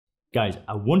Guys,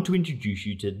 I want to introduce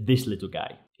you to this little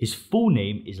guy. His full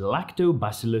name is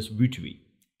Lactobacillus reuteri,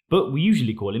 but we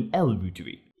usually call him L.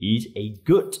 reuteri. He's a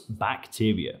gut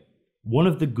bacteria, one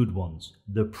of the good ones,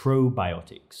 the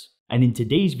probiotics. And in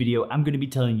today's video, I'm going to be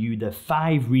telling you the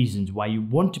 5 reasons why you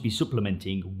want to be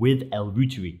supplementing with L.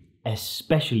 reuteri,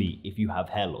 especially if you have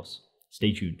hair loss.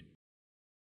 Stay tuned.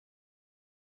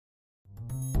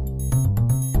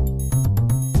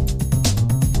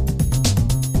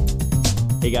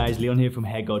 Hey guys, Leon here from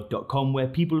Hairguard.com, where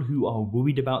people who are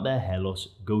worried about their hair loss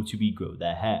go to regrow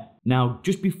their hair. Now,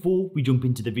 just before we jump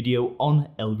into the video on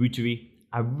L. reuteri,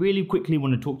 I really quickly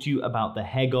want to talk to you about the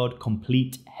Hairguard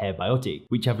Complete Hairbiotic,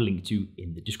 which I've linked to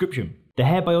in the description. The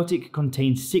Hairbiotic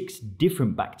contains 6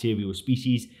 different bacterial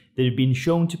species that have been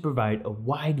shown to provide a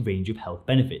wide range of health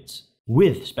benefits,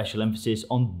 with special emphasis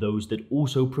on those that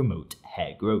also promote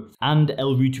hair growth. And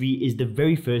L. reuteri is the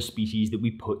very first species that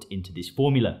we put into this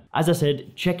formula. As I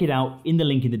said, check it out in the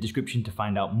link in the description to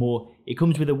find out more. It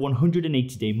comes with a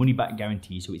 180-day money-back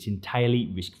guarantee, so it's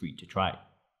entirely risk-free to try.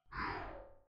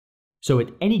 So at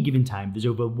any given time, there's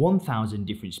over 1,000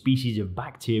 different species of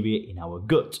bacteria in our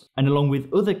gut, and along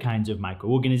with other kinds of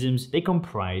microorganisms, they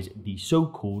comprise the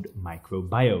so-called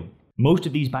microbiome. Most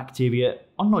of these bacteria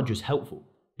are not just helpful,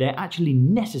 they're actually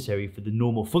necessary for the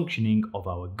normal functioning of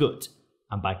our gut,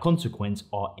 and by consequence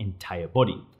our entire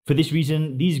body. For this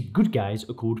reason, these good guys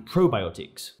are called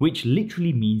probiotics, which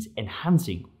literally means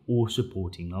enhancing or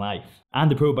supporting life.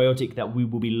 And the probiotic that we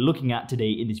will be looking at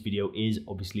today in this video is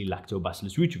obviously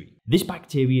Lactobacillus reuteri. This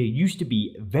bacteria used to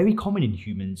be very common in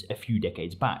humans a few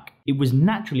decades back. It was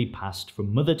naturally passed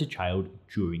from mother to child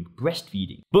during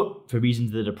breastfeeding, but for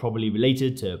reasons that are probably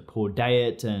related to poor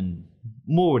diet and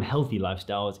more unhealthy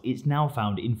lifestyles, it's now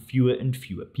found in fewer and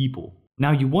fewer people.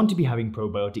 Now, you want to be having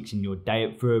probiotics in your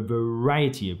diet for a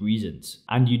variety of reasons,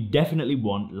 and you definitely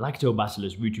want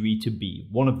Lactobacillus reuteri to be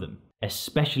one of them,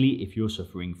 especially if you're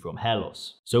suffering from hair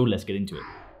loss. So let's get into it.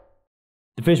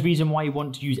 The first reason why you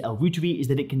want to use L. reuteri is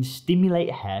that it can stimulate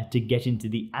hair to get into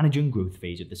the anagen growth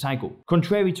phase of the cycle.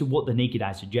 Contrary to what the naked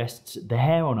eye suggests, the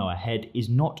hair on our head is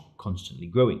not constantly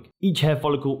growing. Each hair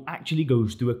follicle actually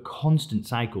goes through a constant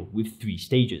cycle with 3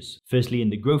 stages. Firstly, in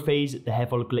the growth phase, the hair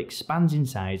follicle expands in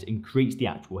size and creates the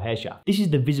actual hair shaft. This is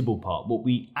the visible part, what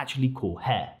we actually call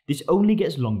hair. This only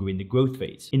gets longer in the growth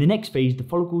phase. In the next phase, the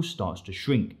follicle starts to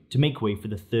shrink to make way for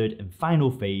the 3rd and final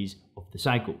phase of the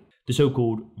cycle, the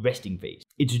so-called resting phase.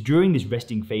 It's during this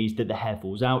resting phase that the hair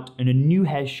falls out and a new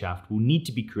hair shaft will need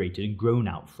to be created and grown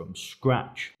out from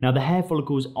scratch. Now, the hair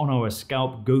follicles on our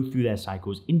scalp go through their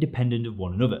cycles independent of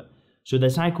one another, so their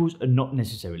cycles are not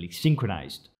necessarily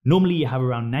synchronized. Normally, you have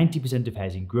around 90% of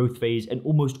hairs in growth phase and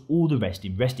almost all the rest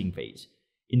in resting phase,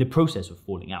 in the process of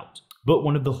falling out. But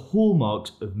one of the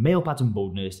hallmarks of male pattern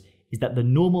baldness is that the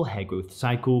normal hair growth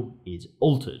cycle is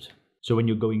altered. So when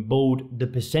you're going bald, the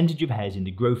percentage of hairs in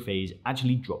the growth phase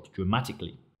actually drops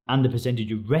dramatically, and the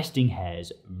percentage of resting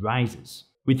hairs rises.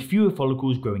 With fewer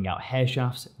follicles growing out hair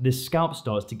shafts, the scalp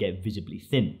starts to get visibly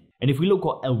thin. And if we look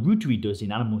what L. reuteri does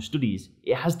in animal studies,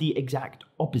 it has the exact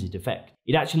opposite effect.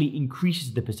 It actually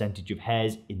increases the percentage of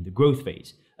hairs in the growth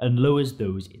phase and lowers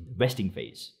those in the resting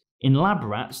phase. In lab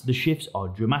rats, the shifts are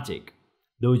dramatic.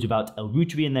 Those without L.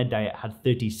 reuteri in their diet had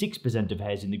 36% of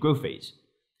hairs in the growth phase,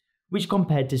 which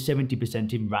compared to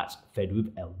 70% in rats fed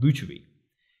with L. reuteri.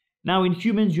 Now, in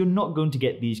humans, you're not going to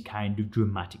get these kind of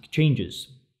dramatic changes.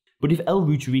 But if L.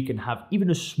 reuteri can have even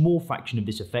a small fraction of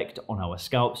this effect on our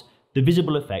scalps, the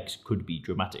visible effects could be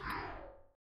dramatic.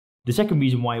 The second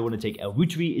reason why I want to take L.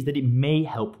 reuteri is that it may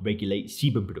help regulate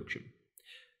sebum production.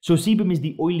 So sebum is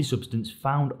the oily substance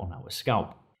found on our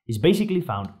scalp. It's basically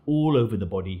found all over the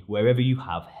body wherever you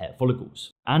have hair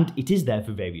follicles, and it is there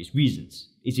for various reasons.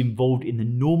 It's involved in the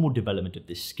normal development of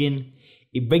the skin,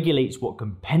 it regulates what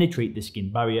can penetrate the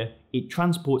skin barrier, it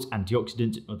transports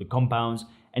antioxidants and other compounds,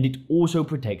 and it also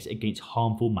protects against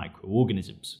harmful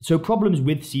microorganisms. So problems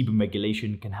with sebum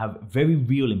regulation can have very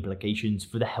real implications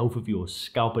for the health of your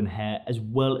scalp and hair as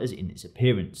well as in its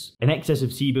appearance. An excess of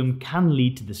sebum can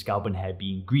lead to the scalp and hair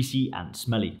being greasy and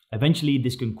smelly. Eventually,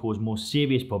 this can cause more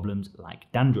serious problems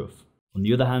like dandruff. On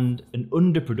the other hand, an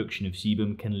underproduction of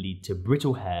sebum can lead to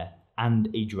brittle hair and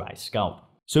a dry scalp.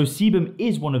 So sebum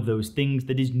is one of those things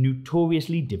that is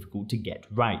notoriously difficult to get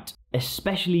right,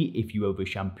 especially if you over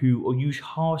shampoo or use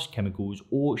harsh chemicals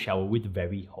or shower with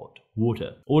very hot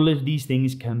water. All of these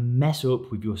things can mess up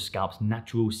with your scalp's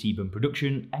natural sebum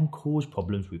production and cause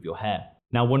problems with your hair.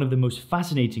 Now, one of the most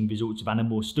fascinating results of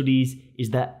animal studies is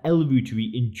that L.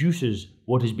 reuteri induces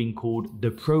what has been called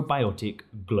the probiotic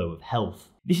glow of health.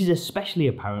 This is especially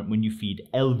apparent when you feed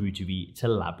L. reuteri to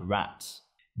lab rats.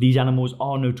 These animals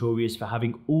are notorious for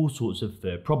having all sorts of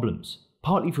fur problems,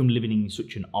 partly from living in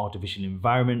such an artificial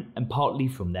environment and partly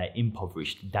from their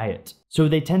impoverished diet. So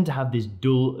they tend to have this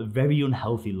dull, very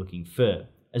unhealthy looking fur,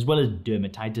 as well as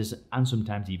dermatitis and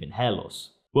sometimes even hair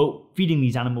loss. Well, feeding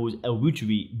these animals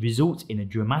Reuteri results in a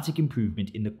dramatic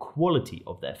improvement in the quality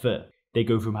of their fur. They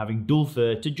go from having dull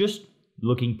fur to just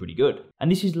looking pretty good. And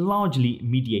this is largely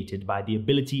mediated by the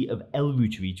ability of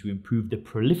Reuteri to improve the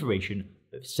proliferation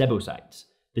of sebocytes,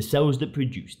 the cells that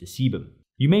produce the sebum.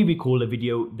 You may recall a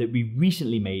video that we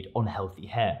recently made on healthy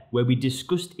hair, where we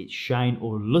discussed its shine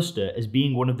or luster as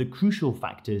being one of the crucial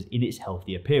factors in its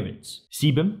healthy appearance.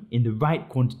 Sebum, in the right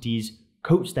quantities,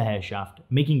 coats the hair shaft,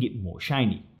 making it more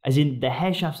shiny, as in the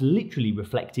hair shafts literally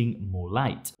reflecting more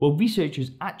light. Well,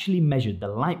 researchers actually measured the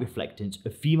light reflectance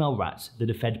of female rats that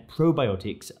are fed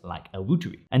probiotics like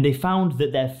Reuteri, and they found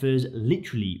that their furs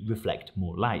literally reflect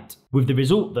more light, with the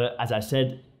result that, as I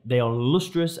said, they are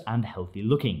lustrous and healthy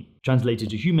looking.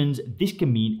 Translated to humans, this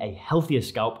can mean a healthier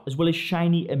scalp as well as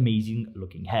shiny, amazing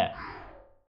looking hair.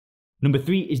 Number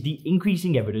 3 is the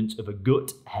increasing evidence of a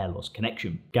gut-hair loss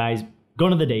connection. Guys,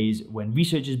 gone are the days when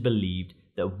researchers believed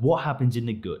that what happens in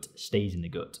the gut stays in the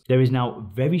gut. There is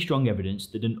now very strong evidence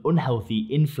that an unhealthy,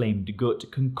 inflamed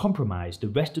gut can compromise the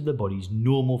rest of the body's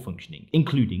normal functioning,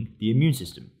 including the immune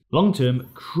system.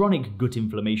 Long-term, chronic gut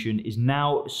inflammation is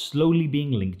now slowly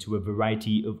being linked to a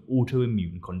variety of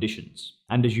autoimmune conditions.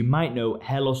 And as you might know,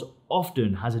 hair loss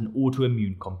often has an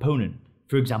autoimmune component.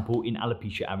 For example, in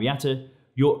alopecia areata,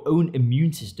 your own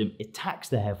immune system attacks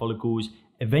the hair follicles,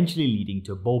 eventually leading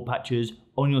to bald patches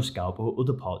on your scalp or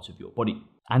other parts of your body.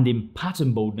 And in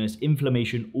pattern baldness,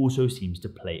 inflammation also seems to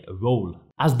play a role.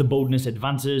 As the baldness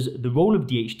advances, the role of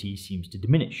DHT seems to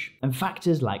diminish, and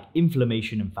factors like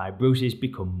inflammation and fibrosis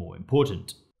become more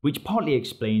important, which partly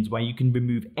explains why you can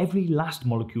remove every last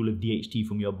molecule of DHT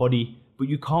from your body, but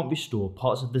you can't restore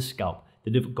parts of the scalp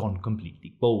that have gone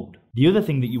completely bald. The other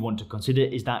thing that you want to consider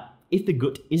is that if the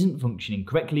gut isn't functioning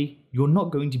correctly, you're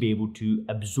not going to be able to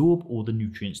absorb all the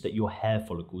nutrients that your hair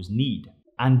follicles need.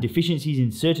 And deficiencies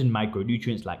in certain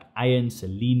micronutrients like iron,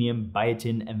 selenium,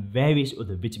 biotin, and various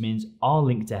other vitamins are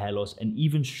linked to hair loss and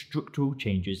even structural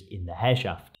changes in the hair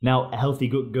shaft. Now, a healthy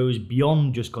gut goes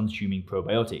beyond just consuming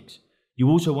probiotics. You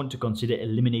also want to consider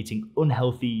eliminating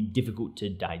unhealthy, difficult to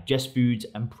digest foods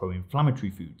and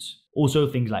pro-inflammatory foods. Also,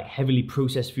 things like heavily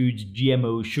processed foods,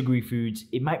 GMOs, sugary foods,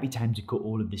 it might be time to cut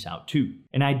all of this out too.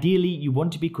 And ideally, you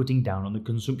want to be cutting down on the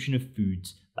consumption of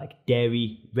foods like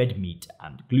dairy, red meat,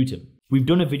 and gluten. We've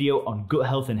done a video on gut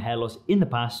health and hair loss in the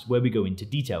past where we go into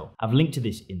detail. I've linked to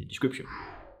this in the description.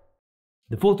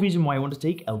 The fourth reason why I want to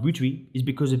take Reuteri is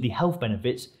because of the health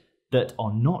benefits that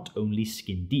are not only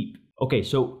skin deep. Okay,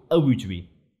 so Reuteri,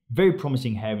 very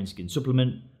promising hair and skin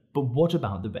supplement, but what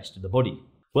about the rest of the body?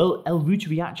 Well,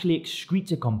 Reuteri actually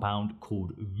excretes a compound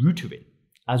called reuteri,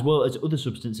 as well as other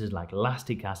substances like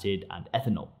lactic acid and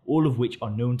ethanol, all of which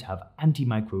are known to have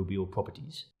antimicrobial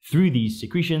properties. Through these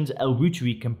secretions,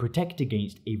 Reuteri can protect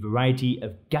against a variety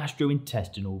of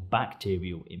gastrointestinal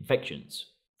bacterial infections.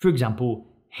 For example,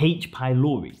 H.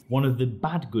 pylori, one of the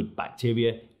bad gut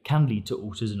bacteria, can lead to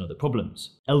ulcers and other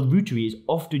problems. Reuteri is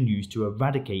often used to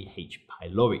eradicate H.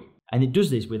 pylori, and it does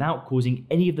this without causing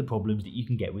any of the problems that you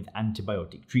can get with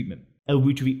antibiotic treatment.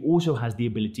 Reuteri also has the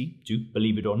ability to,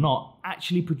 believe it or not,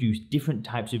 actually produce different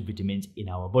types of vitamins in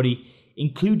our body,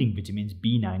 including vitamins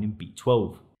B9 and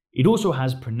B12. It also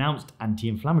has pronounced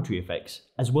anti-inflammatory effects,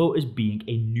 as well as being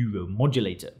a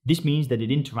neuromodulator. This means that it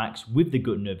interacts with the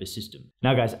gut nervous system.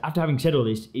 Now guys, after having said all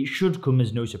this, it should come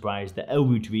as no surprise that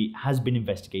Reuteri has been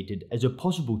investigated as a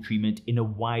possible treatment in a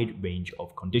wide range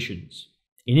of conditions.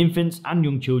 In infants and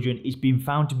young children, it's been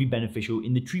found to be beneficial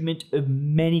in the treatment of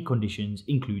many conditions,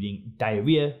 including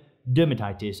diarrhea,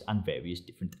 dermatitis, and various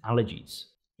different allergies.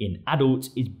 In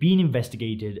adults, it's been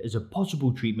investigated as a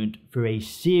possible treatment for a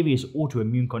serious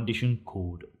autoimmune condition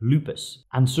called lupus,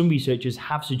 and some researchers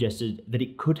have suggested that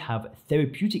it could have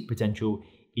therapeutic potential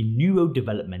in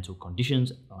neurodevelopmental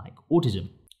conditions like autism.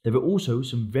 There are also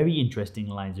some very interesting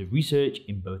lines of research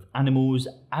in both animals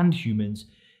and humans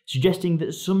suggesting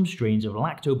that some strains of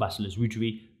lactobacillus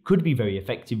reuteri could be very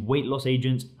effective weight loss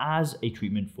agents as a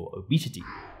treatment for obesity.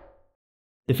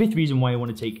 The fifth reason why I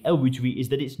want to take Reuteri is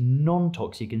that it's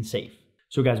non-toxic and safe.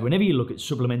 So guys, whenever you look at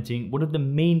supplementing, one of the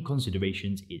main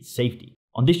considerations is safety.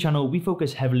 On this channel, we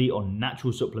focus heavily on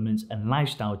natural supplements and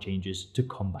lifestyle changes to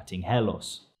combating hair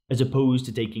loss, as opposed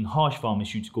to taking harsh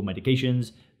pharmaceutical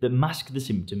medications that mask the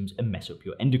symptoms and mess up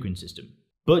your endocrine system.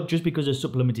 But just because a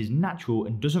supplement is natural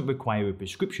and doesn't require a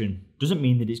prescription, doesn't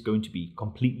mean that it's going to be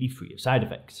completely free of side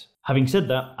effects. Having said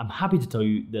that, I'm happy to tell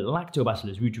you that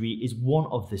lactobacillus reuteri is one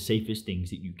of the safest things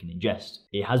that you can ingest.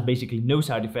 It has basically no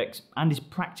side effects and is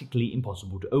practically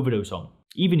impossible to overdose on,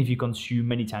 even if you consume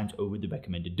many times over the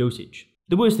recommended dosage.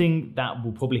 The worst thing that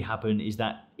will probably happen is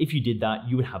that if you did that,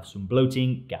 you would have some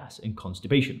bloating, gas, and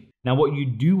constipation. Now, what you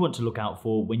do want to look out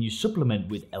for when you supplement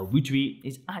with L-reuteri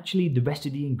is actually the rest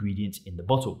of the ingredients in the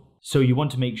bottle. So you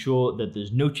want to make sure that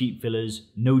there's no cheap fillers,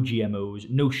 no GMOs,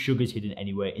 no sugars hidden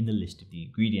anywhere in the list of the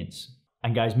ingredients.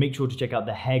 And guys, make sure to check out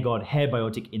the Hairguard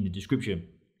Hairbiotic in the description.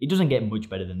 It doesn't get much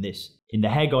better than this. In the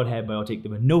Hairguard Hairbiotic,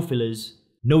 there are no fillers,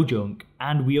 no junk,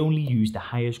 and we only use the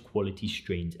highest quality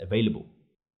strains available.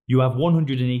 You have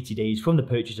 180 days from the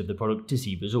purchase of the product to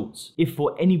see results. If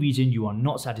for any reason you are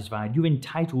not satisfied, you're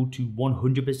entitled to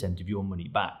 100% of your money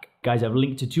back. Guys, I've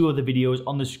linked to 2 other videos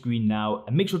on the screen now,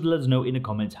 and make sure to let us know in the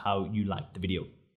comments how you liked the video.